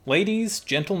Ladies,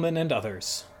 gentlemen, and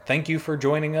others, thank you for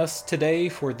joining us today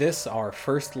for this, our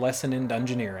first lesson in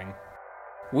Dungeoneering.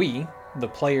 We, the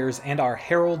players and our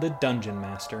heralded Dungeon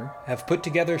Master, have put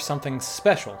together something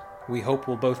special we hope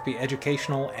will both be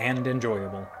educational and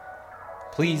enjoyable.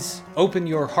 Please open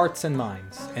your hearts and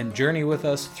minds and journey with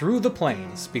us through the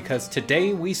planes, because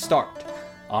today we start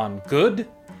on Good,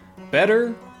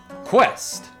 Better,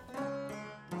 Quest!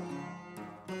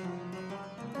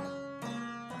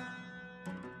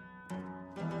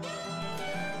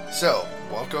 So,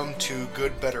 welcome to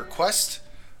Good Better Quest.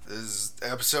 This is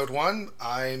episode 1.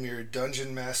 I'm your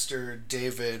Dungeon Master,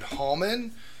 David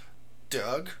Hallman.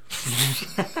 Doug.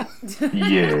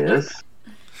 Yes.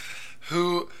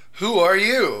 Who are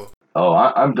you? Oh,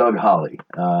 I'm Doug Holly,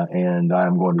 and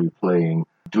I'm going to be playing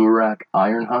Durak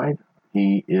Ironhide.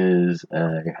 He is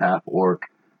a half-orc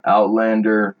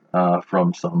outlander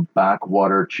from some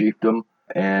backwater chiefdom.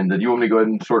 And do you want me to go ahead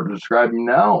and sort of describe him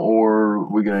now, or are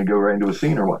we going to go right into a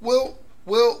scene, or what?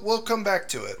 We'll come back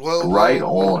to it.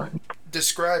 We'll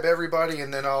describe everybody,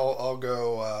 and then I'll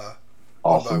go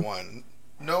awesome. one by one.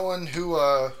 Nolan, who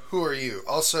are you?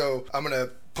 Also, I'm going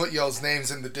to put y'all's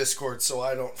names in the Discord so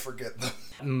I don't forget them.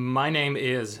 My name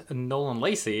is Nolan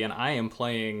Lacey, and I am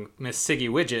playing Miss Siggy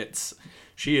Widgets.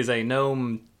 She is a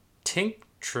gnome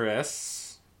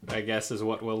tinctress, I guess is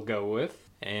what we'll go with.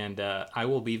 And I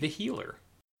will be the healer.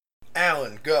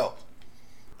 Alan, go.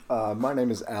 My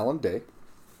name is Alan Day,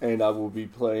 and I will be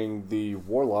playing the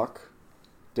Warlock,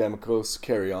 Damokos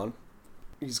Carrion.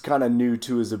 He's kind of new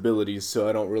to his abilities, so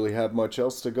I don't really have much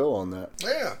else to go on that.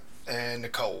 Yeah, and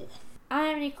Nicole.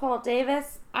 I'm Nicole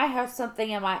Davis. I have something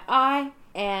in my eye,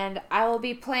 and I will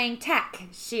be playing Tak.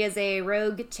 She is a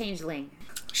rogue changeling.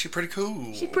 She's pretty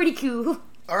cool. She's pretty cool.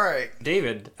 All right.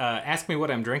 David, ask me what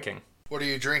I'm drinking. What are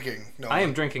you drinking? No, I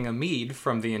am drinking a mead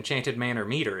from the Enchanted Manor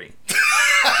Meadery.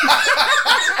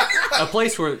 A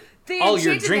place where all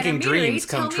your drinking dreams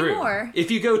come true. More.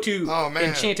 If you go to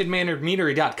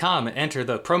enchantedmanormeadery.com and enter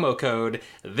the promo code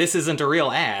 "This Isn't a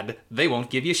Real Ad," they won't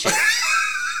give you shit.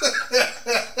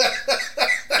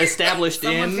 Someone's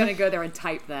gonna go there and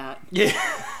type that. Yeah.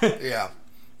 Yeah.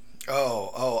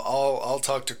 I'll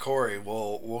talk to Corey.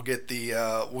 We'll get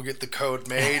the code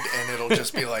made, and it'll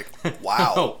just be like,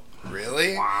 wow. Oh.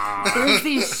 Really? Wow. There's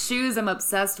these shoes I'm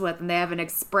obsessed with, and they have an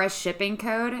express shipping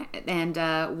code, and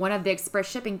one of the express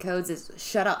shipping codes is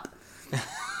 "shut up."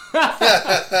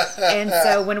 And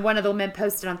so when one of the men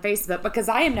posted on Facebook, because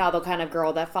I am now the kind of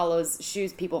girl that follows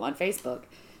shoes people on Facebook,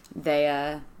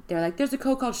 they're like, "There's a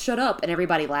code called "shut up," and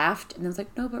everybody laughed, and I was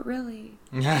like, "No, but really."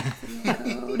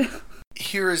 Code.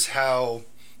 Here is how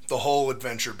the whole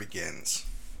adventure begins.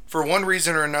 For one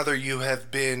reason or another, you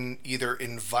have been either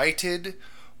invited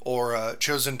or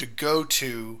chosen to go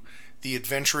to the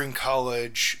Adventuring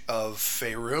College of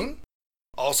Faerun,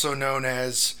 also known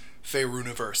as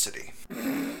Faeruniversity.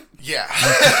 Yeah.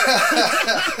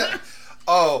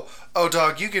 Oh,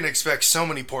 dog, you can expect so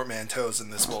many portmanteaus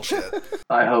in this bullshit.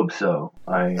 I hope so.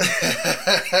 I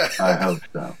hope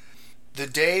so. The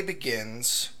day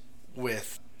begins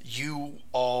with you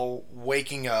all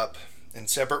waking up in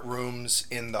separate rooms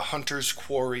in the Hunter's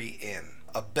Quarry Inn.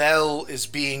 A bell is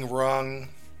being rung,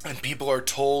 and people are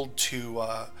told to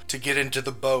get into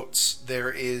the boats.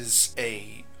 There is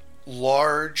a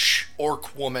large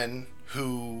orc woman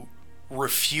who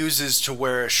refuses to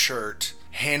wear a shirt,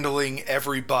 handling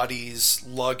everybody's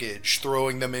luggage,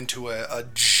 throwing them into a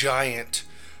giant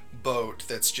boat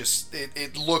that's just,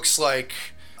 it looks like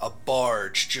a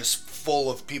barge just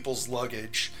full of people's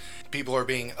luggage. People are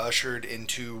being ushered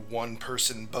into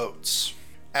one-person boats.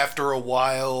 After a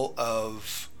while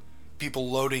of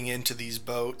people loading into these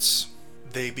boats,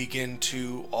 they begin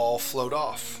to all float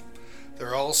off.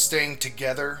 They're all staying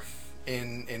together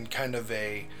in kind of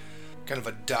a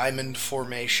diamond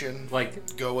formation,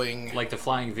 going like the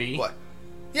Flying V. What?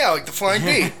 Yeah, like the Flying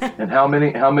V. And how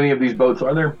many of these boats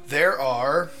are there? There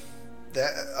are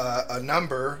a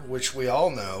number which we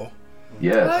all know.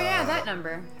 Yes. Oh yeah, that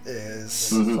number Is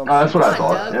Mm-hmm. Oh, that's what I Come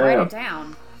on, thought. Doug, write it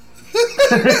down.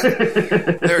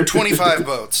 There are 25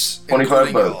 boats.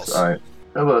 25 boats. Y'all's. All right.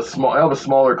 I have a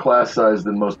smaller class size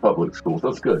than most public schools.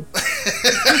 That's good.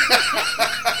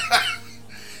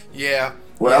 Yeah.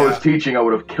 When I was teaching, I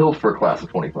would have killed for a class of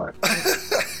 25.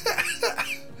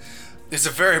 It's a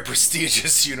very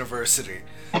prestigious university.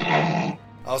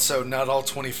 Also, not all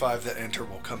 25 that enter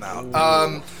will come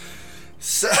out.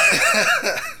 So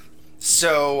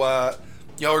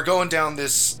y'all are going down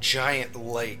this giant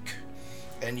lake,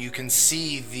 and you can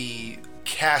see the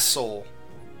castle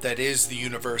that is the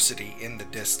university in the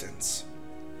distance.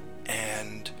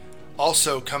 And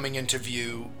also coming into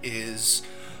view is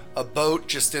a boat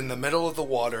just in the middle of the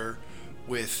water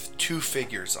with 2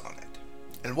 figures on it.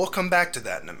 And we'll come back to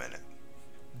that in a minute.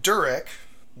 Durek,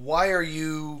 why are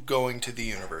you going to the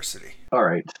university? All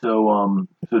right, so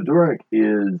Durek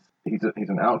he's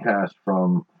an outcast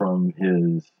from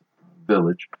his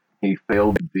village. He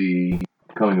failed the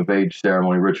coming of age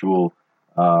ceremony ritual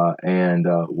and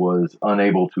was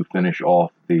unable to finish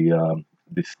off the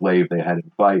slave they had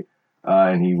in fight,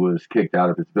 and he was kicked out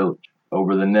of his village.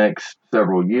 Over the next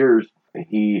several years,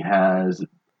 he has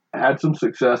had some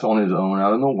success on his own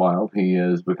out in the wild. He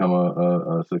has become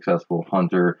a successful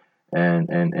hunter,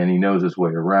 and he knows his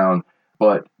way around.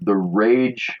 But the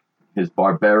rage, his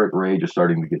barbaric rage, is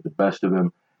starting to get the best of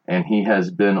him, and he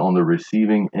has been on the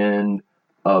receiving end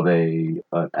of an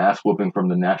ass whooping from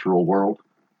the natural world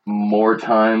more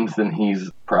times than he's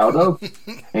proud of.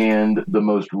 And the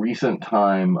most recent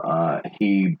time,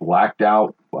 he blacked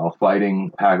out while fighting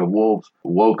a pack of wolves,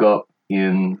 woke up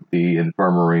in the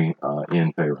infirmary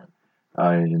in Faerun,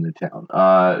 in the town.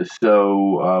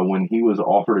 So when he was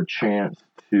offered a chance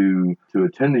to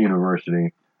attend the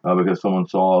university, because someone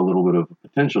saw a little bit of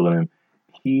potential in him,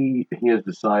 he has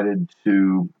decided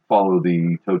to follow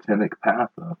the totemic path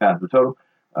of the totem,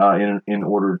 in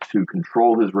order to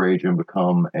control his rage and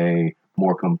become a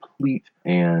more complete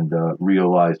and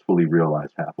fully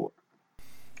realized half-orc.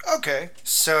 Okay,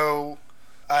 so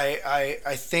I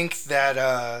think that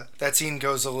that scene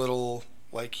goes a little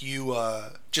like you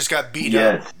just got beat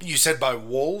up. You said by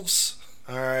wolves.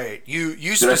 All right, you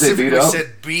specifically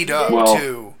said beat up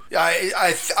too.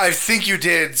 I think you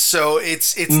did. So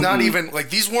it's not even like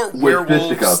these weren't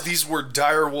werewolves. These were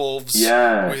dire wolves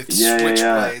with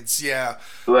switchblades. Yeah.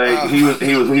 Like he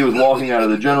was walking out of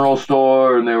the general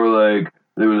store, and they were like,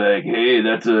 hey,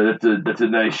 that's a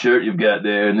nice shirt you've got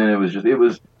there. And then it was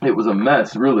a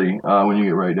mess, really, when you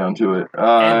get right down to it.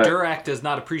 And Durek does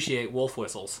not appreciate wolf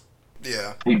whistles.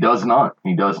 Yeah. He does not.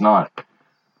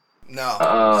 No.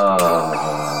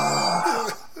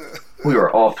 We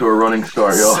are off to a running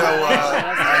start, y'all. So,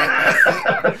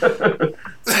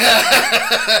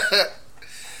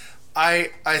 I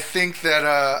think that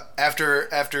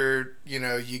after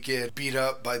you get beat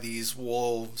up by these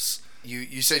wolves,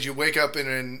 you said you wake up in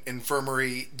an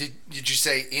infirmary. Did you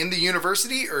say in the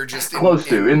university or just close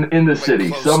to in the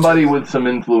city? Somebody with some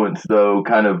influence though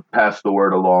kind of passed the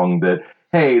word along that,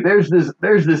 hey, there's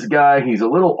this guy. He's a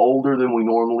little older than we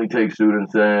normally take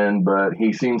students in, but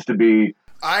he seems to be.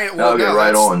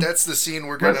 That's the scene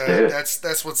we're gonna.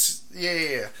 That's what's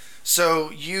yeah. So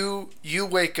you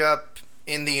wake up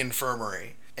in the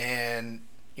infirmary, and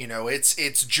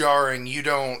it's jarring. You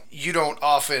don't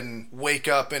often wake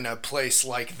up in a place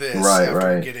like this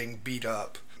after getting beat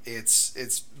up.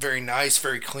 It's very nice,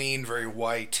 very clean, very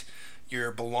white.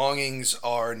 Your belongings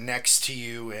are next to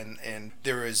you, and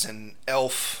there is an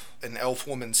elf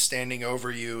woman standing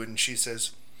over you, and she says,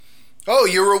 "Oh,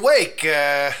 you're awake.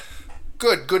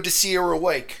 Good to see you're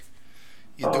awake.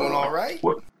 You doing all right?"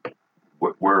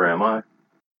 Where am I?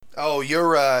 Oh,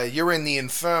 you're in the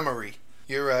infirmary.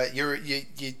 You're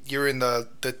in the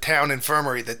town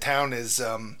infirmary. The town is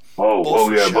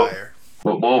Bolvershire.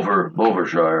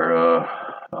 Bolvershire.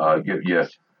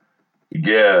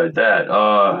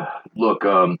 That. Look,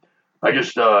 I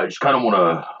just kind of want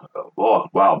to. Oh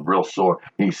wow, real sore.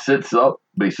 He sits up,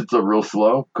 but he sits up real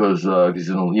slow because he's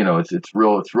it's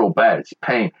real bad. It's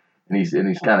pain. And he's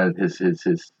kind of his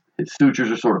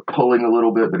sutures are sort of pulling a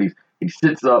little bit, but he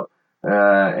sits up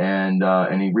and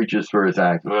he reaches for his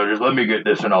axe. Just let me get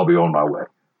this and I'll be on my way.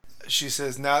 She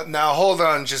says, now hold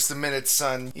on just a minute,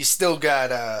 son. You still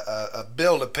got a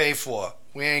bill to pay for.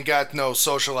 We ain't got no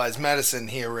socialized medicine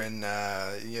here in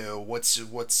what's it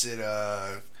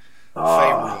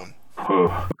Faerun.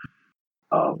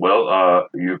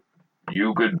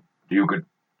 You could.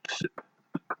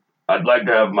 I'd like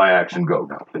to have my axe and go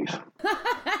now, please.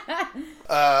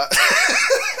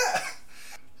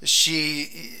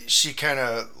 She kind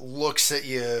of looks at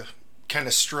you, kind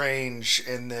of strange,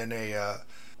 and then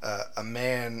a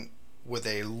man with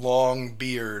a long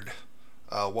beard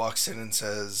walks in and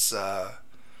says,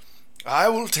 "I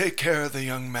will take care of the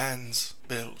young man's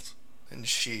bills." And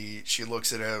she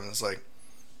looks at him and is like,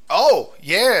 "Oh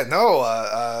yeah, no,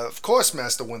 of course,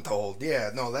 Master Winterhold.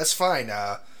 Yeah, no, that's fine.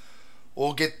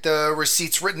 We'll get the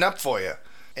receipts written up for you."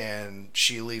 And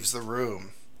she leaves the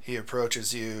room. He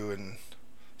approaches you and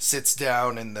sits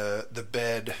down in the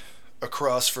bed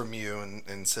across from you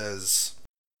and says,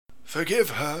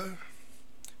 "Forgive her.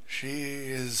 She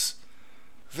is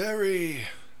very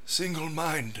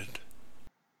single-minded."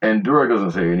 And Durek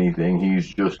doesn't say anything.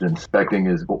 He's just inspecting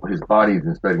his body. He's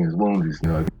inspecting his wounds. He's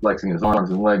flexing his arms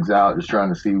and legs out, just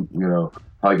trying to see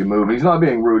how he can move. He's not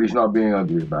being rude. He's not being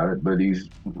ugly about it, but he's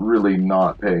really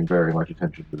not paying very much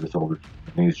attention to this older.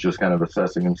 He's just kind of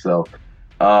assessing himself.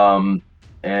 I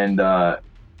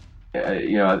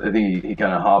think he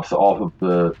kind of hops off of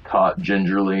the cot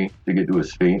gingerly to get to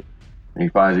his feet. And he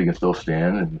finds he can still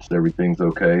stand and everything's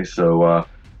okay. So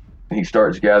he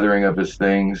starts gathering up his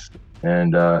things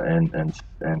and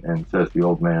says to the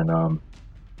old man,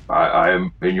 I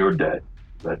am in your debt.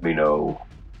 Let me know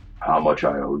how much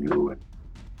I owe you, and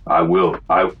I will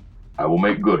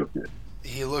make good of it.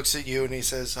 He looks at you and he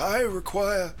says, I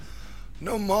require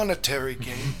no monetary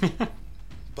gain,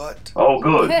 but... Oh,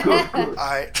 good.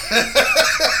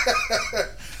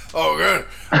 Oh, good.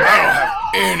 I don't have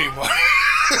any money.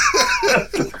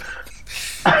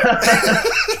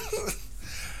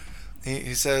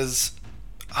 He says,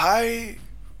 I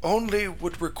only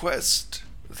would request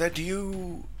that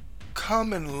you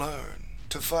come and learn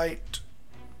to fight.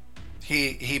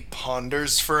 He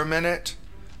ponders for a minute,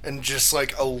 and just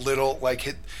like a little,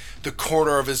 like the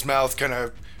corner of his mouth kind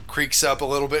of creaks up a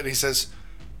little bit, and he says,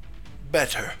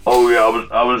 better. Oh yeah,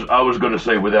 I was gonna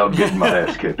say without getting my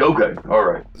ass kicked. Okay, all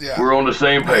right. Yeah. We're on the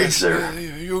same page Yes, there.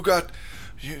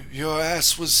 Your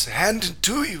ass was handed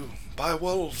to you by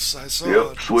wolves. I saw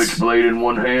Yep, it. switchblade in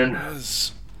one hand,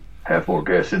 Yes. half orc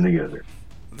ass in the other.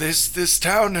 This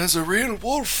town has a real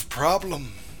wolf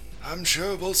problem. I'm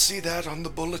sure we'll see that on the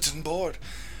bulletin board.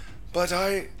 But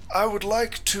I would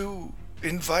like to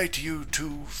invite you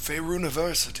to Faerun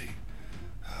University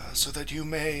so that you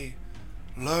may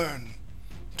learn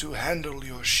to handle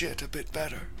your shit a bit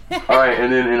better. All right,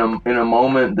 and then in a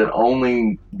moment that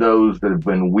only those that have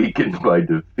been weakened by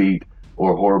defeat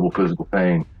or horrible physical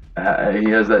pain, he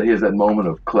has that moment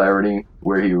of clarity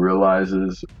where he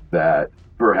realizes that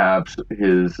perhaps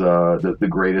his the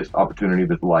greatest opportunity of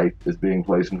his life is being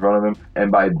placed in front of him,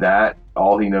 and by that,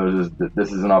 all he knows is that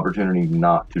this is an opportunity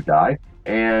not to die,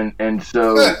 and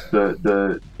so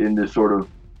the in this sort of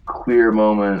clear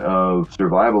moment of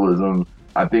survivalism,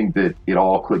 I think that it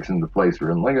all clicks into place for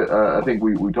him. Like I think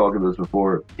we talked about this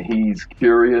before. He's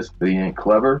curious, but he ain't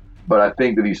clever. But I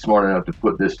think that he's smart enough to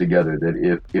put this together.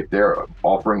 That if they're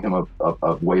offering him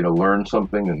a way to learn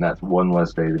something, then that's one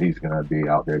less day that he's going to be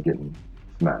out there getting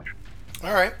smashed.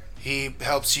 All right. He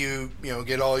helps you,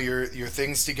 get all your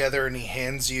things together, and he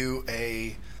hands you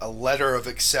a letter of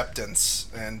acceptance.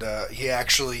 And he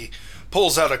actually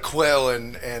pulls out a quill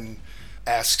and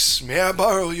asks, "May I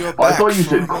borrow your back?" I thought you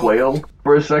said quail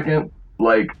for a second.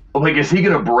 Like is he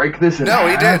gonna break this in No,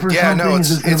 he half did. or Yeah, something? no,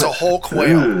 Is this it's a gonna- whole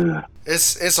quail. Ugh.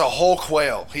 It's a whole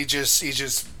quail. He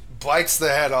just bites the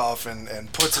head off and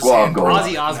puts his Squab hand. goal. around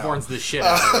Ozzy it. Osbourne's the shit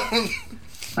out of it.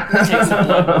 Takes it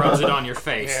and rubs it on your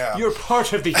face. Yeah. You're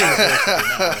part of the university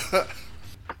now.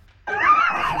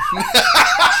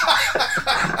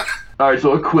 All right,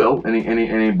 so a quill,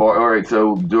 all right,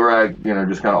 so Durak,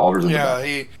 just kind of offers him. Yeah,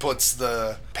 he puts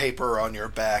the paper on your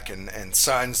back and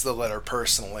signs the letter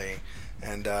personally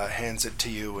and hands it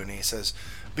to you, and he says,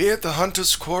 "Be at the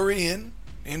Hunter's Quarry Inn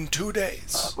in 2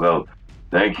 days." Well,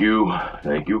 thank you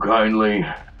kindly.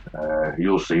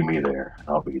 You'll see me there.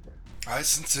 I'll be there. I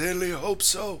sincerely hope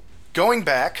so. Going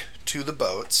back to the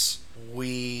boats,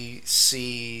 we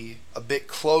see a bit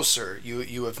closer.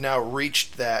 You have now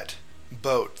reached that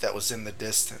boat that was in the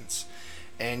distance,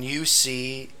 and you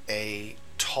see a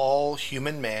tall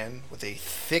human man with a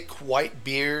thick white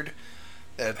beard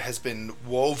that has been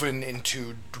woven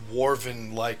into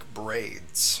dwarven-like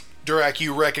braids. Durak,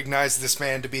 you recognize this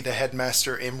man to be the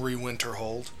headmaster, Imri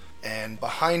Winterhold, and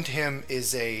behind him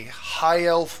is a high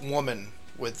elf woman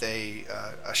with a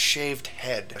shaved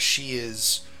head. She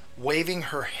is waving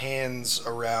her hands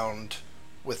around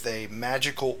with a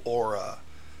magical aura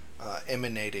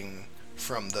emanating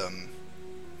from them.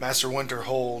 Master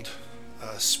Winterhold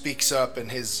speaks up,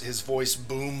 and his voice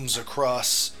booms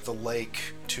across the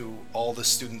lake to all the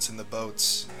students in the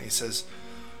boats. He says,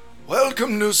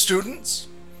 "Welcome, new students.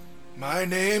 My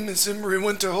name is Imri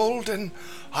Winterhold, and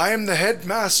I am the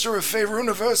headmaster of Faerun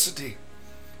University.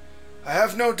 I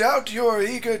have no doubt you are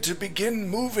eager to begin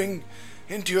moving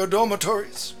into your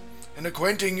dormitories and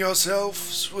acquainting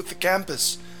yourselves with the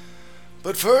campus.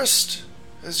 But first,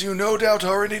 as you no doubt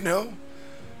already know,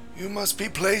 you must be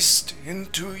placed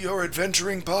into your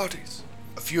adventuring parties."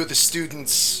 A few of the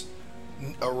students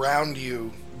around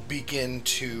you begin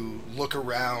to look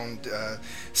around.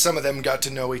 Some of them got to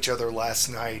know each other last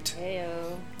night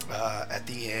at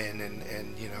the inn,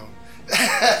 and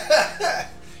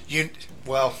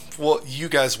you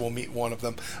guys will meet one of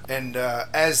them. And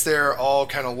as they're all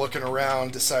kind of looking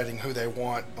around, deciding who they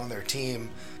want on their team,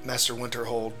 Master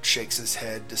Winterhold shakes his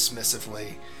head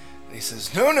dismissively, and he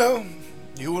says, No,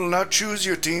 You will not choose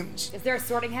your teams. Is there a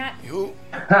sorting hat? You.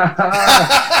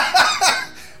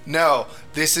 No,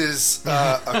 this is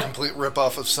a complete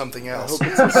ripoff of something else.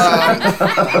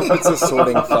 I hope it's a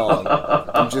sorting thong.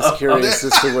 I'm just curious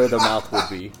as to where the mouth would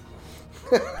be.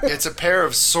 It's a pair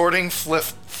of sorting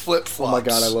flip-flops. Oh my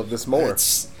god, I love this more.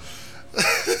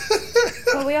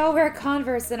 Well, we all wear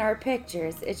Converse in our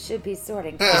pictures. It should be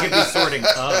sorting. You could be sorting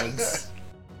Uggs.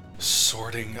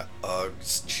 Sorting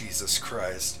Uggs, Jesus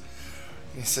Christ.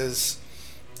 He says,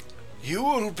 you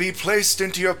will be placed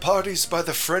into your parties by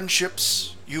the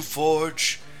friendships you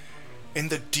forge in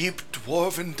the deep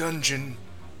dwarven dungeon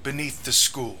beneath the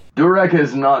school. Durak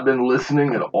has not been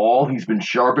listening at all. He's been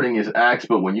sharpening his axe,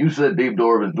 but when you said deep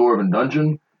dwarven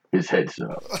dungeon, his head stood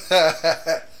up.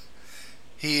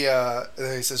 He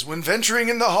says, when venturing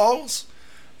in the halls,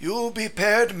 you will be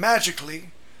paired magically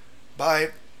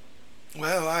by,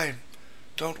 well, I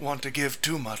don't want to give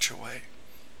too much away.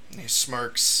 And he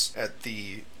smirks at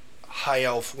the high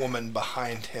elf woman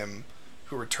behind him,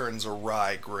 who returns a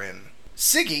wry grin.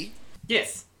 Siggy,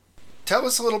 Yes. tell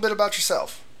us a little bit about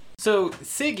yourself. So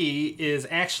Siggy is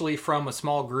actually from a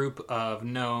small group of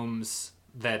gnomes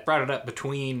that brought it up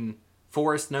between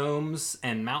forest gnomes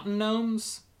and mountain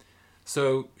gnomes.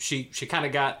 So she kind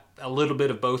of got a little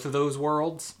bit of both of those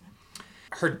worlds.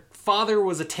 Her father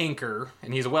was a tinker,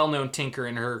 and he's a well-known tinker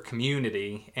in her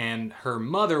community, and her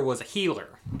mother was a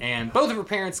healer. And both of her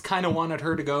parents kind of wanted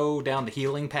her to go down the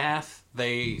healing path.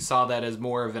 They saw that as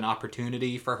more of an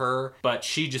opportunity for her, but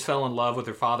she just fell in love with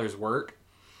her father's work.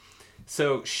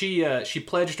 So she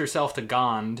pledged herself to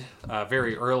Gond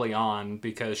very early on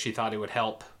because she thought it would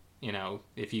help, you know,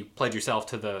 if you pledge yourself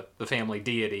to the family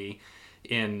deity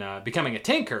in becoming a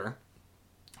tinker.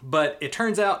 But it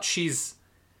turns out she's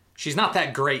not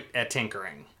that great at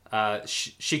tinkering.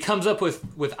 She comes up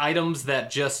with items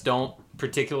that just don't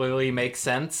particularly make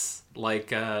sense,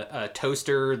 like a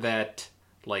toaster that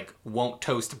like won't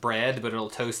toast bread, but it'll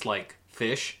toast like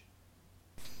fish.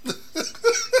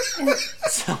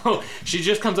 So she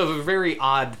just comes up with very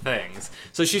odd things.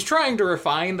 So she's trying to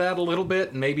refine that a little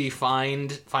bit and maybe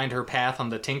find her path on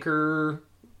the tinker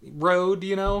road,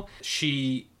 you know?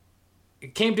 She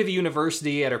came to the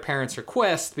university at her parents'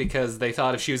 request because they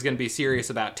thought if she was going to be serious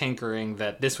about tinkering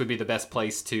that this would be the best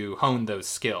place to hone those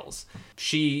skills.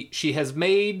 She has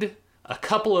made a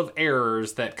couple of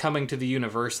errors that coming to the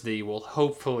university will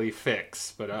hopefully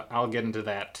fix, but I'll get into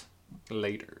that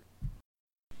later.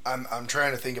 I'm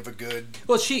trying to think of a good...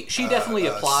 Well, she definitely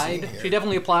applied. scene here. She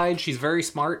definitely applied. She's very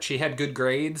smart. She had good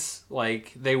grades.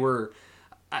 Like, they were...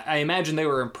 I imagine they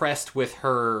were impressed with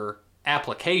her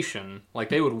application. Like,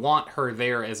 they would want her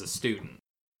there as a student.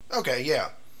 Okay, yeah.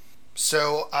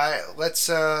 So let's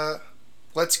go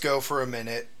for a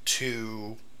minute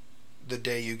to the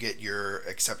day you get your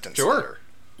acceptance Sure.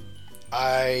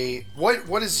 letter.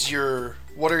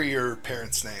 What are your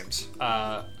parents' names?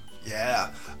 Yeah.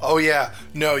 Oh yeah.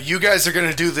 No, you guys are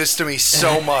gonna do this to me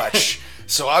so much.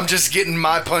 So I'm just getting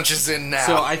my punches in now.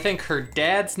 So I think her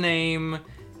dad's name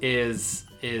is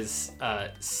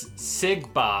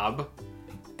Sigbob,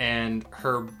 and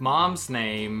her mom's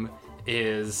name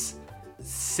is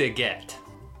Siget.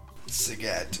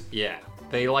 Siget. Yeah.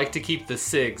 They like to keep the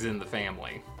Sigs in the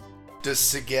family. Does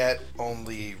Siget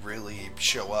only really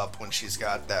show up when she's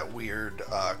got that weird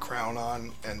crown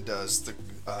on? And does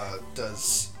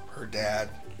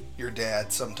your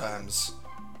dad sometimes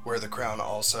wear the crown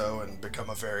also and become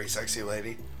a very sexy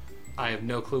lady? I have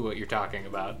no clue what you're talking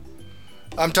about.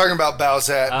 I'm talking about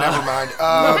Bowsette. Never mind.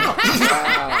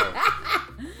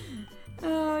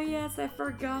 Oh yes, I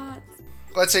forgot.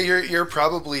 Let's say you're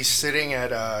probably sitting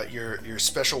at your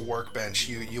special workbench.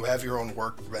 You have your own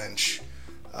workbench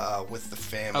with the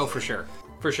family. Oh, for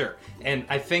sure. And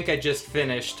I think I just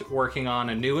finished working on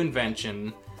a new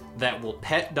invention that will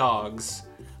pet dogs,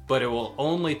 but it will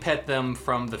only pet them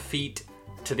from the feet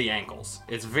to the ankles.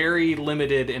 It's very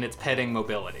limited in its petting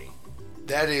mobility.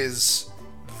 That is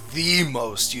the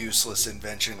most useless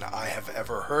invention I have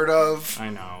ever heard of. I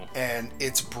know. And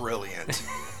it's brilliant.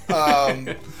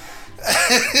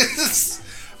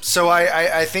 So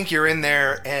I think you're in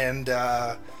there and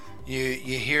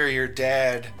you hear your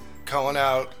dad calling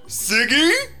out,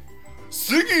 Siggy,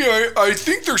 I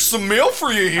think there's some mail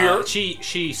for you here.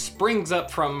 She springs up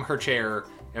from her chair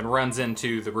and runs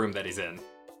into the room that he's in.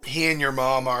 He and your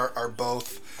mom are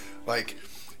both like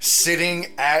sitting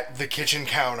at the kitchen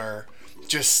counter,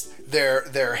 just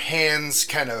their hands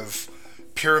kind of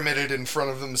pyramided in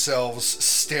front of themselves,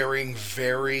 staring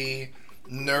very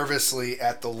nervously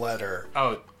at the letter.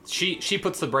 Oh, she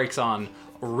puts the brakes on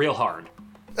real hard.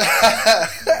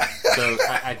 So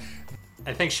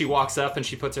I think she walks up and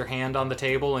she puts her hand on the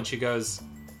table and she goes,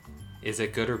 "Is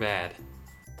it good or bad?"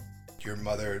 Your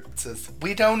mother says,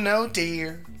 "We don't know,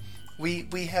 dear.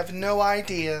 We have no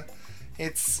idea.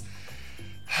 It's...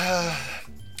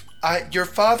 your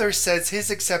father says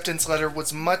his acceptance letter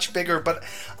was much bigger, but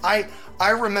I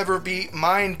remember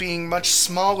mine being much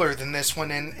smaller than this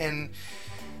one, and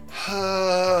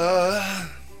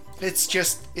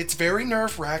it's very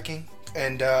nerve-wracking."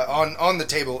 And on the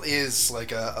table is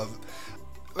like I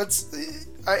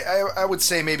would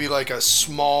say maybe like a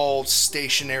small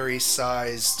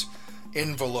stationary-sized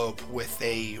envelope with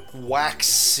a wax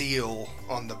seal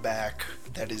on the back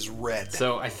that is red.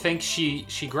 So I think she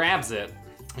grabs it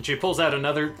and she pulls out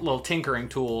another little tinkering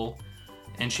tool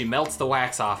and she melts the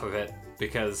wax off of it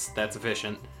because that's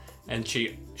efficient. And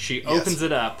she opens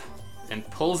it up and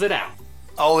pulls it out.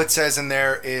 All it says in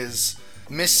there is,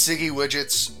 "Miss Siggy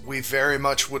Widgets, we very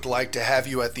much would like to have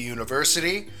you at the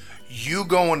university. You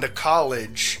going to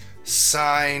college,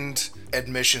 signed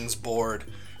admissions board.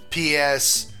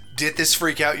 P.S. Did this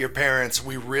freak out your parents?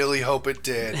 We really hope it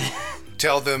did.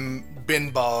 Tell them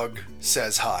Binbog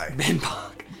says hi." Binbog.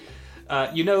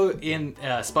 You know in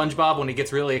SpongeBob when he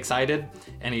gets really excited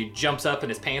and he jumps up and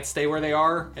his pants stay where they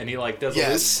are and he like does a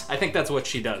loop? I think that's what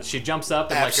she does. She jumps up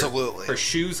and Absolutely. like her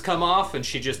shoes come off and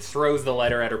she just throws the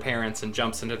letter at her parents and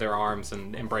jumps into their arms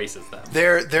and embraces them.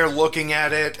 They're looking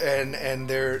at it and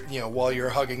they're, while you're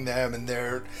hugging them, and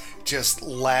they're just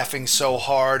laughing so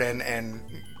hard and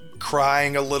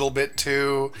crying a little bit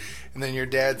too. And then your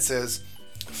dad says,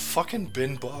 "Fucking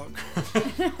Binbog.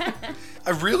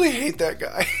 I really hate that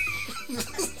guy."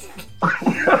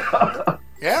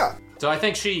 Yeah. So I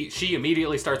think she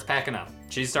immediately starts packing up.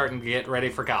 She's starting to get ready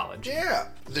for college. Yeah.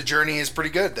 The journey is pretty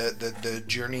good. The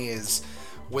journey is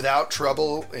without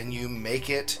trouble, and you make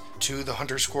it to the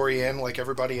Hunter's Quarry Inn like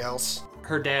everybody else.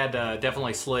 Her dad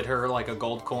definitely slid her like a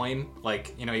gold coin.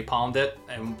 Like, he palmed it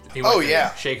and he went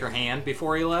to shake her hand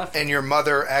before he left. And your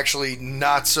mother actually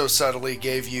not so subtly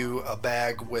gave you a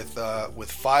bag with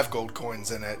 5 gold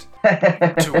coins in it.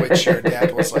 To which your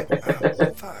dad was like,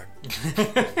 "Oh, fuck.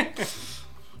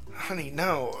 Honey,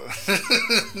 no."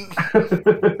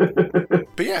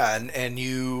 But yeah, and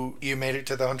you made it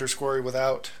to the Hunter's Quarry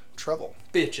without trouble.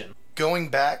 Bitchin'. Going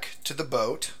back to the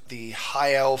boat, the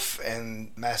High Elf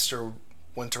and Master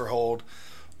Winterhold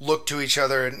look to each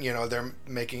other, and they're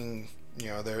making,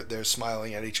 they're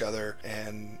smiling at each other,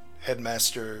 and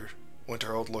Headmaster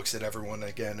Winterhold looks at everyone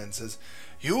again and says,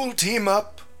 "You will team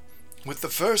up with the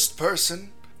first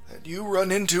person that you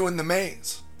run into in the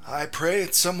maze. I pray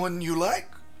it's someone you like,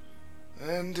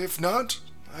 and if not,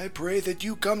 I pray that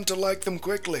you come to like them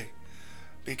quickly,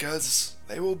 because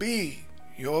they will be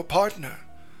your partner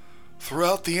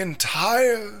throughout the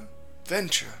entire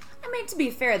venture." I mean, to be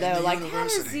fair, though, like, how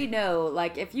does university. he know,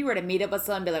 like, if you were to meet up with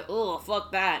someone and be like, "Oh,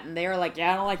 fuck that," and they were like,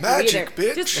 "Yeah, I don't like Magic, you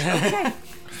either." bitch. Just,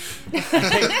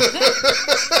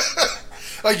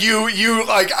 okay. You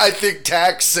I think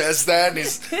Tax says that, and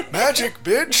he's, "Magic,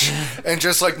 bitch," and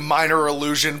just like minor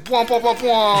illusion, bwomp, bwomp,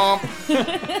 bwomp,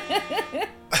 bwomp.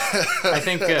 I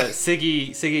think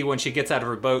Siggy, when she gets out of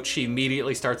her boat, she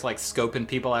immediately starts like scoping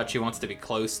people out she wants to be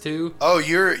close to. Oh,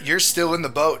 you're still in the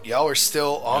boat. Y'all are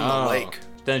still on the lake.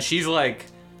 Then she's like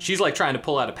trying to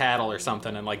pull out a paddle or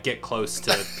something and like get close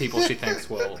to people she thinks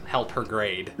will help her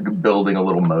grade. Building a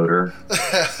little motor.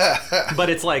 But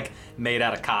it's like made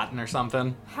out of cotton or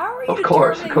something. How are you Of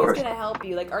course. determining who's going to help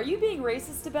you? Like, are you being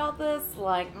racist about this?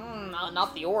 Like, no,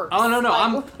 not the orcs. Oh no,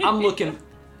 Like,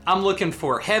 I'm looking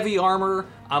for heavy armor.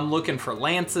 I'm looking for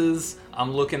lances.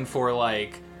 I'm looking for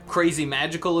like crazy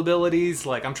magical abilities.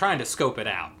 Like, I'm trying to scope it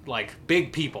out. Like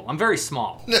big people. I'm very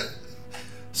small.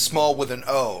 Small with an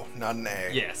O, not an A.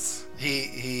 Yes.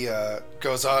 He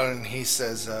goes on and he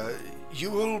says, "You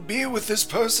will be with this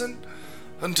person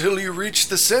until you reach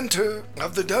the center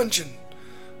of the dungeon,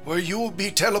 where you will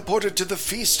be teleported to the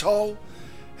feast hall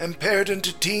and paired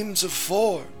into teams of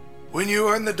 4. When you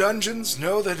are in the dungeons,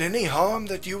 know that any harm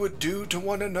that you would do to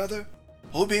one another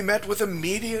will be met with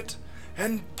immediate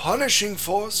and punishing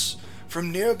force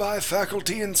from nearby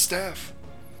faculty and staff.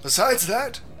 Besides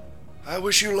that, I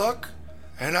wish you luck,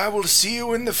 and I will see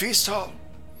you in the feast hall."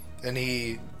 And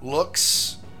he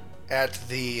looks at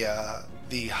the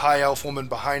high elf woman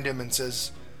behind him and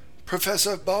says,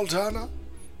 "Professor Baldana,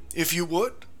 if you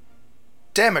would."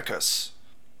 Damicus,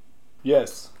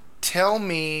 Yes. tell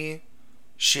me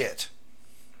shit.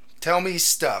 Tell me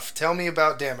stuff. Tell me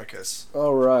about Damicus.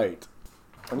 All right.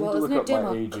 I need Well, to look isn't up it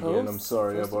my age Democos, again. I'm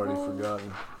sorry, I've first of already all?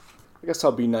 forgotten. I guess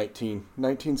I'll be 19.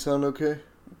 19 sound okay?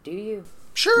 Do you?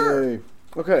 Sure. Yay.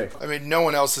 Okay. I mean, no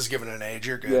one else is given an age.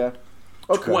 You're good. Yeah.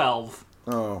 Okay. 12.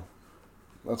 Oh.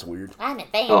 That's weird. I'm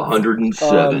advanced.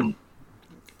 107.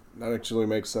 That actually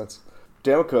makes sense.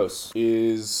 Damokos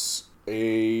is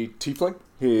a tiefling.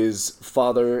 His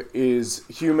father is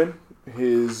human.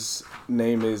 His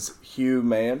name is Hugh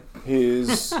Man.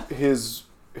 His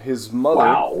mother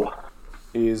Wow.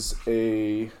 is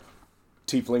a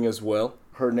tiefling as well.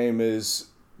 Her name is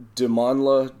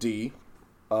Demonla D.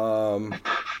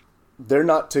 They're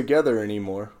not together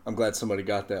anymore. I'm glad somebody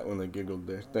got that when they giggled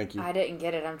there. Thank you. I didn't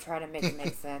get it. I'm trying to make it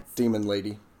make sense. Demon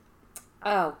lady.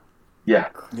 Oh. Yeah,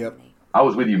 Yep. I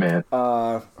was with you, man.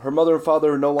 Her mother and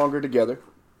father are no longer together.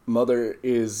 Mother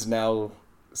is now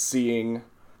seeing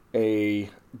a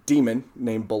demon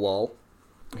named Balal.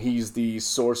 He's the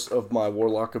source of my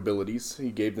warlock abilities. He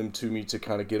gave them to me to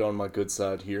kind of get on my good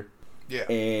side here. Yeah.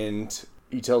 And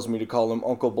he tells me to call him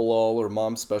Uncle Balal or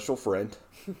Mom's special friend.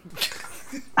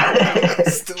 I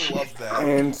still love that.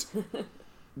 And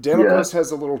Damokos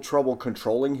has a little trouble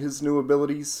controlling his new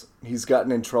abilities. He's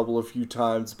gotten in trouble a few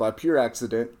times by pure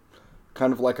accident.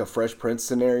 Kind of like a Fresh Prince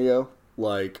scenario.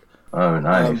 Like, Oh,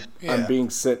 nice. I'm being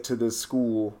sent to this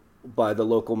school by the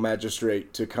local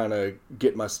magistrate to kind of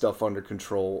get my stuff under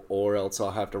control, or else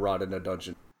I'll have to rot in a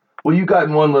dungeon. Well, you got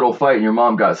in one little fight and your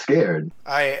mom got scared.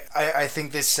 I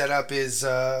think this setup is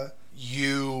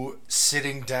you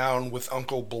sitting down with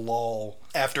Uncle Bilal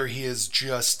after he has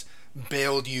just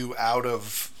bailed you out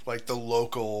of like the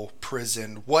local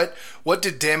prison. What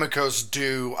did Damokos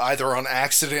do, either on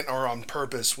accident or on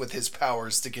purpose, with his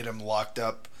powers to get him locked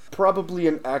up? Probably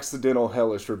an accidental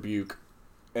hellish rebuke,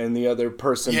 and the other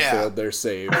person failed their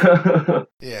save.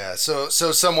 Yeah, so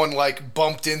someone like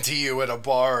bumped into you at a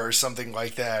bar or something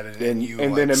like that, and you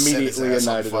and like, then set his immediately ass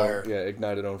on fire.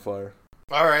 ignited on fire.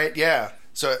 All right, yeah.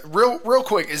 So real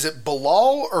quick, is it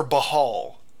Bilal or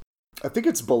Bahal? I think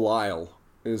it's Belial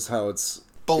is how it's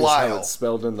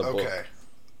spelled in the book. Okay.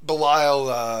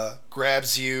 Belial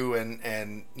grabs you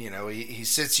and you know he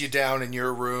sits you down in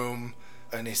your room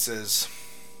and he says,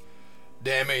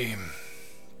 "Dammy,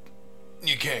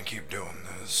 you can't keep doing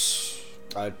this.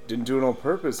 I didn't do it on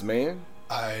purpose, man.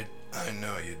 I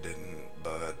know you didn't,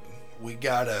 but we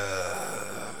gotta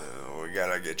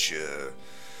get you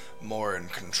more in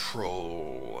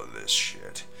control of this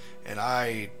shit. And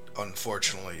I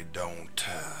unfortunately don't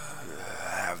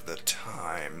have the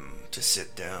time to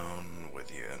sit down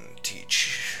with you and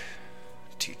teach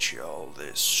you all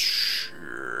this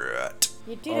shit."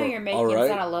 You do know you're making all him right.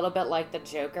 sound a little bit like the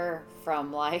Joker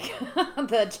from like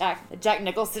the Jack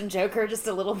Nicholson Joker, just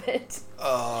a little bit.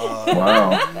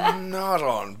 Wow. Not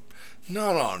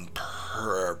on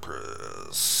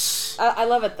purpose. I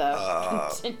love it though.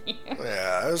 Continue.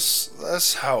 Yeah,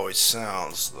 that's how it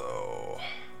sounds though.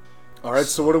 All right,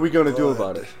 so what are we going to do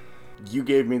about it? You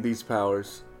gave me these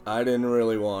powers. I didn't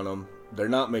really want them. They're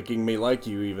not making me like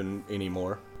you even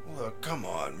anymore. Look, come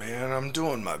on, man. I'm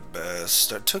doing my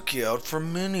best. I took you out for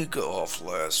mini golf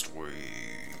last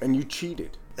week. And you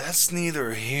cheated. That's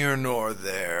neither here nor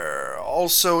there.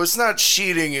 Also, it's not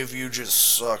cheating if you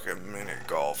just suck at mini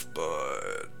golf,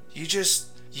 but you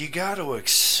gotta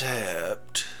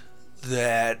accept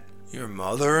that your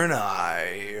mother and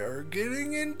I are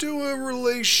getting into a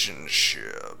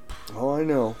relationship. Oh, I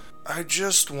know. I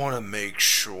just want to make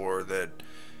sure that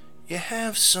you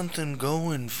have something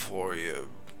going for you.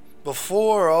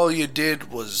 Before, all you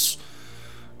did was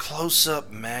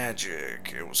close-up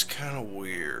magic. It was kind of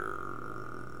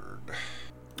weird.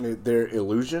 They're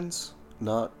illusions,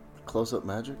 not close-up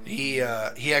magic. He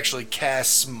actually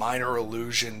casts minor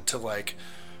illusion to like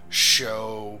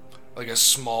show like a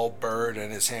small bird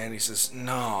in his hand. He says,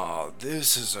 "No,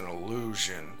 this is an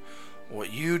illusion.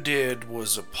 What you did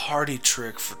was a party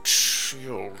trick for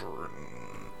children."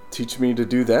 Teach me to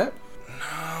do that?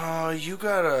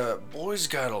 No, boys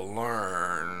gotta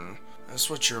learn. That's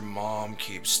what your mom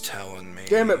keeps telling me.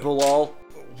 Damn it, Bilal.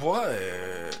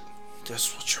 What?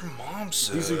 That's what your mom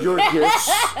said. These are your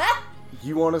gifts.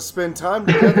 You want to spend time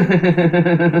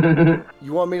together?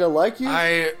 You want me to like you?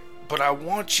 But I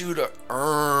want you to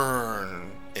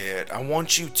earn it. I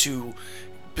want you to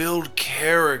build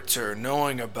character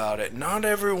knowing about it. Not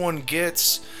everyone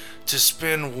gets to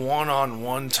spend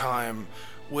one-on-one time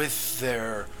with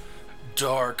their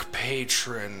dark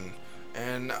patron,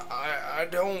 and I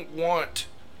don't want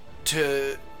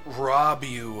to rob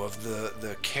you of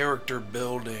the character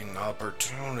building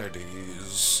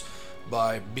opportunities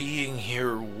by being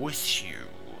here with you.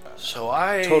 So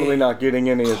I totally not getting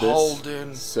any of called this.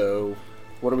 in. So,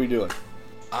 what are we doing?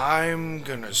 I'm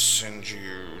gonna send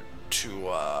you to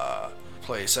a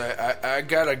place. I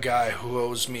got a guy who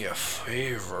owes me a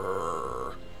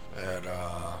favor at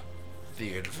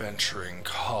the adventuring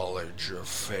college of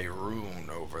Faerun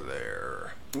over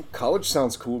there. College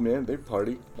sounds cool, man. They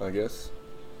party, I guess.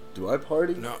 Do I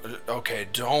party? No, okay,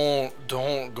 don't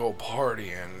go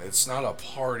partying. It's not a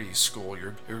party school.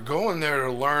 You're going there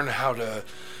to learn how to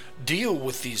deal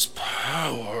with these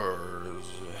powers.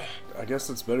 I guess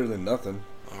it's better than nothing.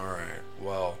 Alright,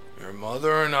 well, your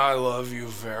mother and I love you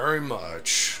very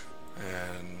much,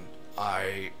 and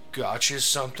I got you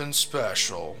something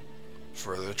special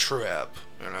for the trip,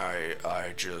 and I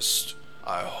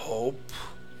hope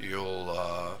you'll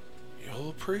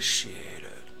appreciate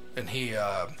it. And he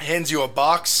hands you a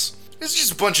box. It's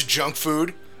just a bunch of junk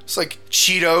food. It's like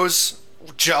Cheetos,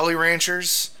 Jolly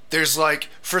Ranchers. There's like,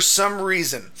 for some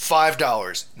reason,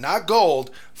 $5, not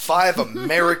gold, 5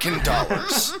 American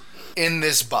dollars in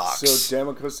this box. So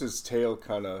Damocles' tail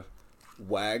kind of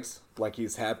wags like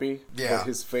he's happy, Yeah. but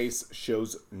his face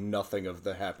shows nothing of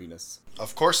the happiness.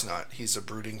 Of course not. He's a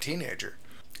brooding teenager.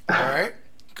 Alright,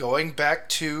 going back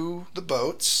to the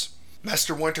boats.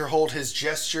 Master Winterhold has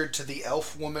gestured to the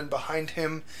elf woman behind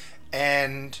him,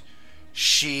 and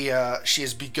she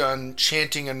has begun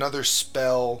chanting another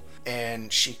spell,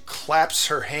 and she claps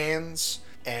her hands,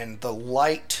 and the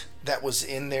light that was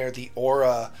in there, the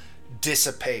aura,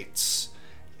 dissipates,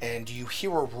 and you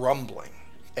hear a rumbling.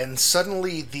 And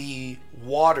suddenly the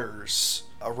waters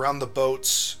around the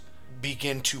boats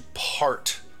begin to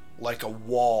part like a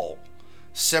wall,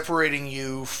 separating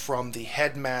you from the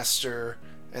headmaster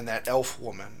and that elf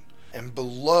woman. And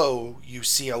below you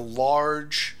see a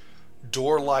large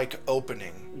door-like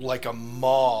opening, like a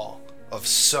maw of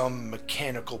some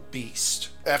mechanical beast.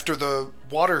 After the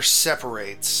water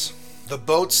separates, the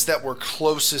boats that were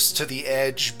closest to the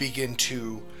edge begin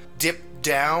to dip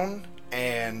down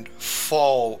and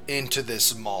fall into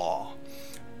this maw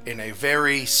in a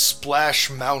very Splash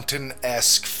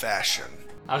Mountain-esque fashion.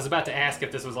 I was about to ask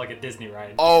if this was like a Disney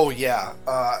ride. Oh, yeah.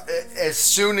 As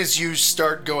soon as you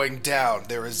start going down,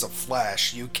 there is a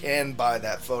flash. You can buy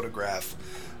that photograph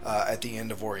at the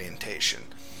end of orientation.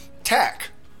 Tack.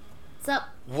 What's up?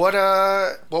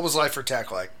 What was life for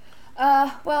Tack like?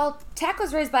 Well, Tack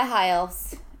was raised by high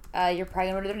elves. You're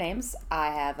probably gonna know their names. I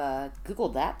have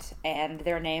Googled that, and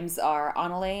their names are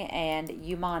Annalie and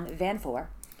Yuman Vanfor.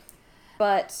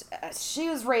 But she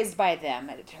was raised by them.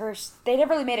 They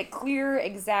never really made it clear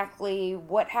exactly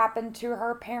what happened to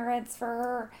her parents for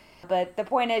her. But the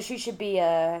point is, she should be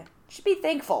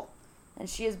thankful, and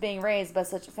she is being raised by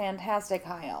such fantastic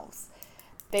high elves.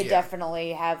 They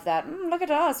definitely have that. Look at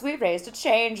us, we raised a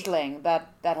changeling. That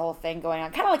whole thing going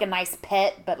on, kind of like a nice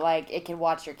pet, but like it can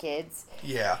watch your kids.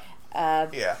 Yeah.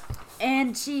 Yeah.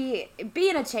 And she,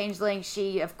 being a changeling,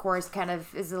 she, of course, kind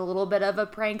of is a little bit of a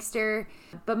prankster.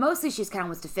 But mostly she kind of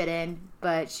wants to fit in.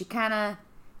 But she kind of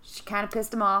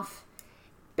pissed him off.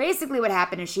 Basically what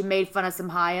happened is she made fun of some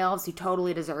high elves who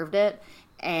totally deserved it.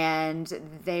 And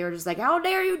they were just like, how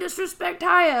dare you disrespect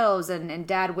high elves? And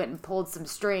Dad went and pulled some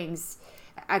strings.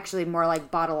 Actually, more like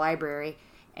bought a library.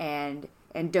 And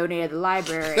donated the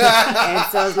library. And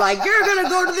so I was like, you're going to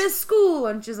go to this school.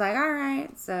 And she's like, all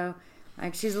right. So...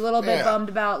 like, she's a little bit bummed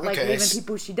about, like, leaving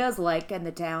people she does like in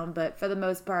the town, but for the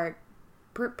most part,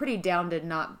 pretty down to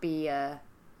not be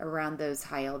around those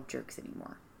high elf jerks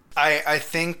anymore. I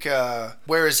think,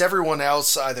 whereas everyone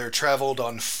else either traveled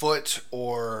on foot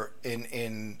or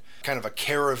in kind of a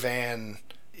caravan,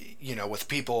 you know, with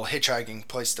people hitchhiking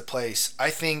place to place, I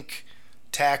think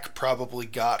Tack probably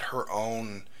got her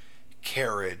own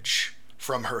carriage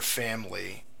from her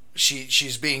family.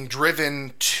 She's being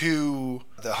driven to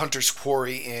the Hunter's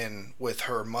Quarry Inn with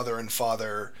her mother and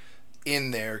father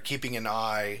in there, keeping an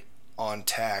eye on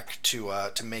Tack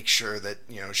to make sure that,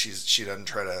 you know, she doesn't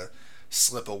try to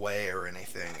slip away or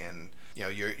anything. And, you know,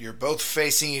 you're both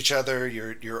facing each other.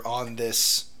 You're in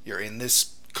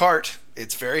this cart.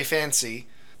 It's very fancy.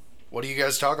 What do you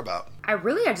guys talk about? I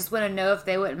just want to know if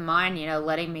they wouldn't mind, you know,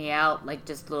 letting me out, like,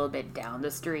 just a little bit down the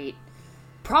street.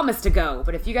 Promise to go,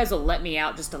 but if you guys will let me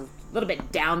out just a little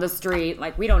bit down the street,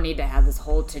 like, we don't need to have this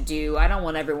whole to-do. I don't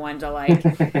want everyone to, like,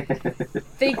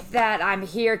 think that I'm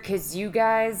here because you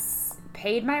guys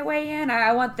paid my way in.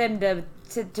 I want them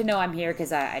to know I'm here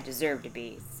because I deserve to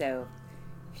be. So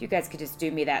if you guys could just do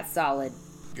me that solid.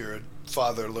 Your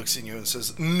father looks at you and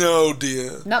says, no,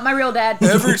 dear. Not my real dad.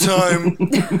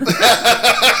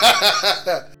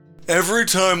 Every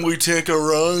time we take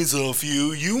our eyes off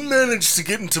you, you manage to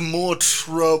get into more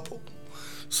trouble.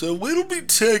 So we'll be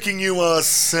taking you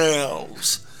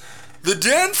ourselves. The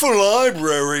Danforth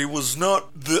Library was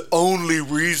not the only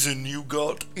reason you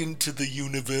got into the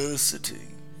university.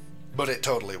 But it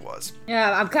totally was.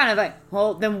 Yeah, I'm kind of like,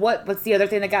 well, then what's the other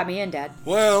thing that got me in, Dad?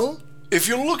 Well, if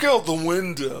you look out the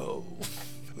window,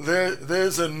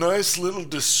 there's a nice little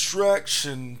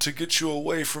distraction to get you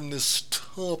away from this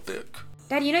topic.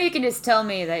 Dad, you know you can just tell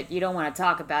me that you don't want to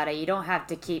talk about it. You don't have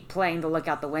to keep playing the Look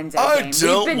Out the Window game. I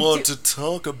don't want to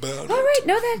talk about it. All right,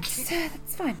 no,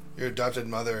 that's fine. Your adopted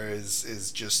mother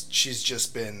is she's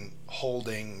just been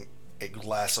holding a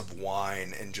glass of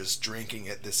wine and just drinking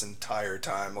it this entire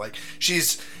time. Like,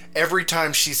 every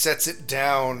time she sets it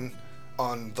down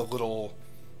on the little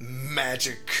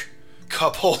magic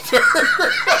cup holder,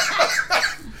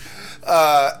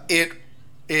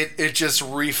 it just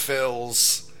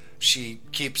refills. She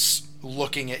keeps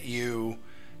looking at you,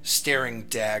 staring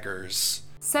daggers.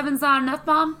 7's not enough,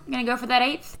 Mom? You gonna go for that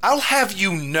 8th? I'll have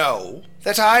you know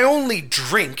that I only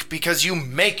drink because you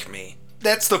make me.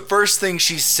 That's the first thing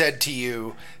she said to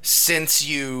you since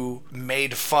you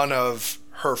made fun of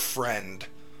her friend.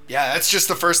 Yeah, that's just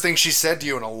the first thing she said to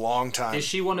you in a long time. Is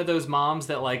she one of those moms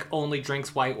that, like, only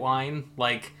drinks white wine?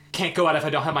 Like, can't go out if I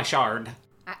don't have my shard.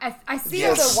 I see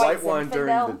Yes. her the White wine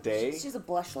during the day. She's a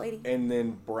blush lady. And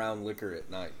then brown liquor at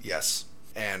night. Yes.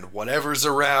 And whatever's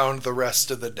around the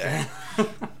rest of the day.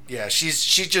 Yeah, she's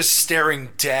just staring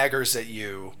daggers at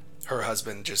you. Her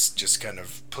husband just kind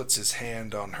of puts his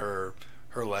hand on her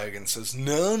leg and says,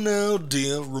 No,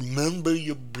 dear, remember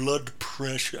your blood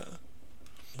pressure.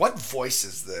 What voice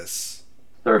is this?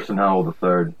 Thurston Howell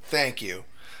III. Thank you.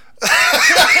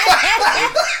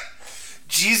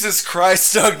 Jesus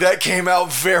Christ, Doug, that came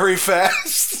out very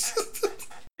fast.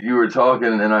 You were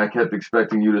talking, and I kept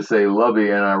expecting you to say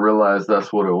Lubby, and I realized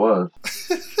that's what it was.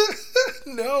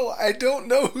 No, I don't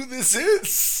know who this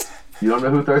is. You don't know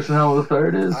who Thurston Howell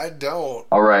III is? I don't.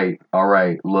 All right.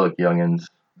 Look, youngins.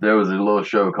 There was a little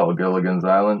show called Gilligan's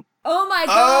Island. Oh my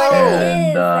God!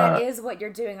 And, that is what you're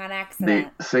doing on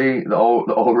accident. The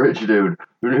old rich dude,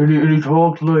 and he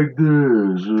talked like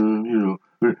this, and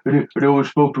and he always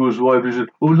spoke to his wife. He said,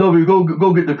 "Oh, Lovey,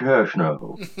 go get the cash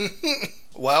now."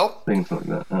 Well, Things like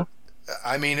that. Huh?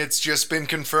 I mean, it's just been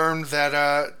confirmed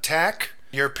that, Tack,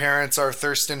 your parents are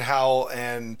Thurston Howell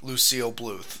and Lucille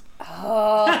Bluth.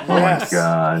 Oh, My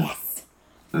God. yes.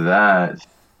 That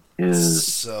is...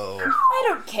 So, I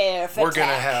don't care if we're it's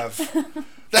gonna have...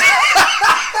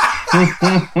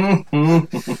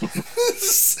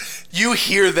 You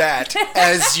hear that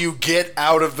as you get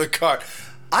out of the car.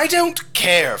 I don't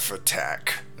care for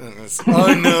Tack.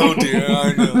 I know, dear,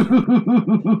 I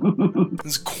know.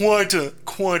 It's quite a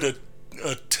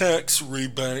tax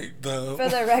rebate, though. For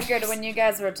the record, when you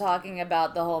guys were talking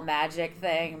about the whole magic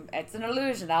thing, it's an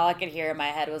illusion. All I could hear in my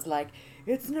head was like,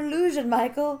 "It's an illusion,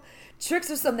 Michael. Tricks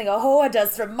are something a hoa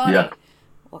does for money." Yeah.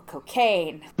 Well,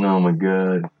 cocaine. Oh, my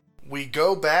God. We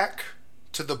go back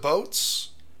to the boats,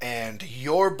 and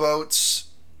your boats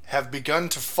have begun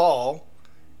to fall.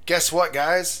 Guess what,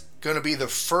 guys? Gonna be the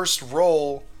first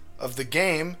roll of the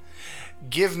game.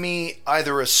 Give me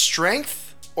either a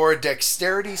strength or a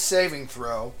dexterity saving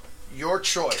throw. Your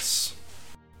choice.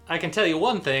 I can tell you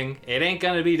one thing, it ain't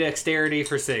gonna be dexterity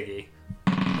for Siggy.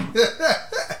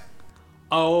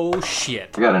 Oh, shit.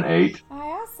 I got an 8. I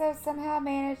also somehow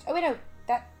managed... Oh, wait,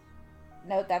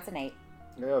 no, that's an 8.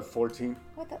 Yeah, 14.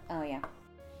 What the... Oh, yeah.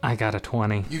 I got a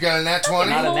 20. You got a nat 20?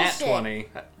 Not a nat Bullshit. 20.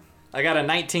 I got a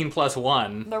 19 plus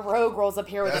 1. The rogue rolls up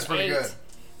here with That's an 8. pretty good.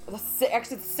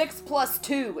 Actually, 6 plus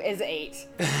 2 is 8.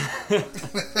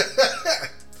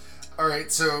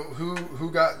 Alright, so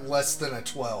who got less than a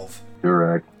 12?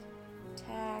 Correct.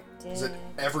 Tactic. Is it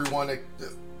everyone?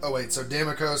 Oh, wait, so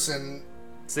Damokos and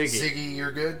Ziggy,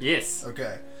 you're good? Yes.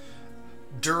 Okay.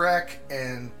 Durak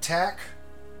and Tack,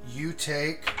 you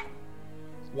take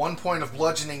 1 point of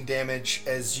bludgeoning damage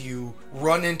as you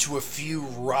run into a few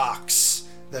rocks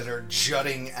that are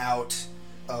jutting out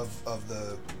of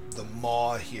the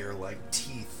maw here, like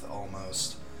teeth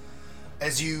almost.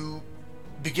 As you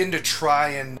begin to try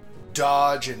and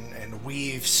dodge and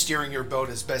weave, steering your boat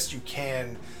as best you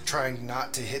can, trying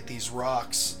not to hit these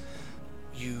rocks,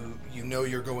 you know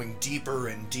you're going deeper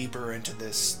and deeper into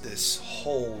this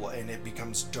hole, and it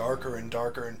becomes darker and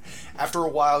darker, and after a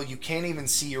while you can't even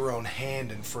see your own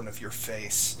hand in front of your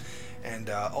face, and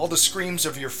all the screams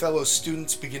of your fellow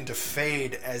students begin to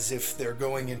fade as if they're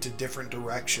going into different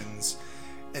directions,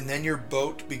 and then your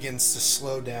boat begins to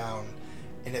slow down,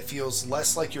 and it feels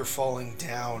less like you're falling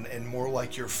down and more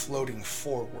like you're floating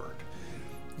forward.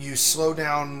 You slow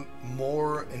down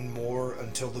more and more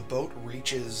until the boat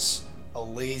reaches a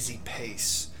lazy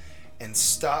pace and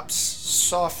stops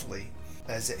softly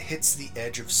as it hits the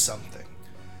edge of something.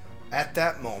 At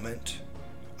that moment,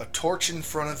 a torch in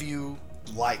front of you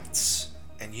lights,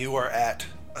 and you are at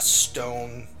a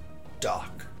stone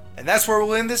dock. And that's where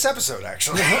we'll end this episode,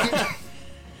 actually.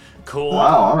 Cool.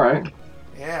 Wow, all right.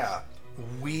 Yeah.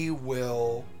 We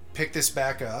will pick this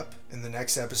back up in the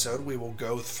next episode. We will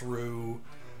go through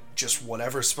just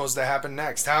whatever's supposed to happen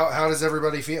next. How does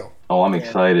everybody feel? Oh, I'm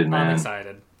excited, man. I'm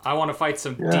excited. I want to fight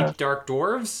some Yeah. deep dark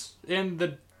dwarves in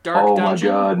the dark Oh dungeon.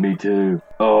 my god, me too.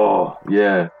 Oh,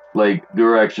 yeah. Like,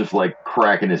 Durak's just like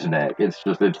cracking his neck. It's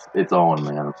on,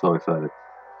 man. I'm so excited.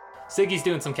 Siggy's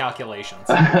doing some calculations.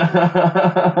 I'm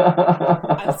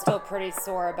still pretty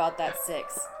sore about that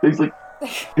 6.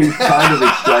 he's kind of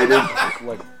excited.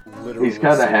 Like, literally. He's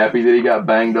kind of happy that he got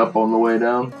banged up on the way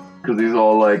down. Because he's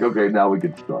all like, okay, now we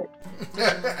can start.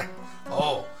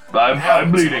 Oh,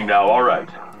 I'm bleeding now, alright.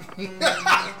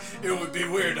 it would be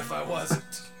weird if I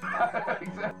wasn't.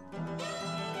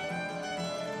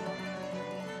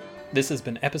 This has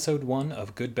been episode 1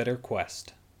 of Good Better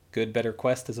Quest. Good Better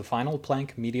Quest is a Final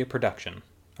Plank media production.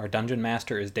 Our dungeon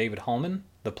master is David Hallman.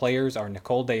 The players are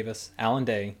Nicole Davis, Alan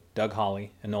Day, Doug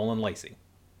Hawley, and Nolan Lacey.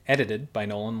 Edited by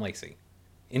Nolan Lacey.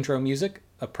 Intro music,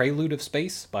 A Prelude of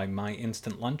Space by My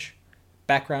Instant Lunch.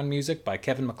 Background music by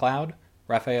Kevin MacLeod,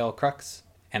 Raphael Crux,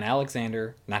 and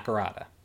Alexander Nakarada.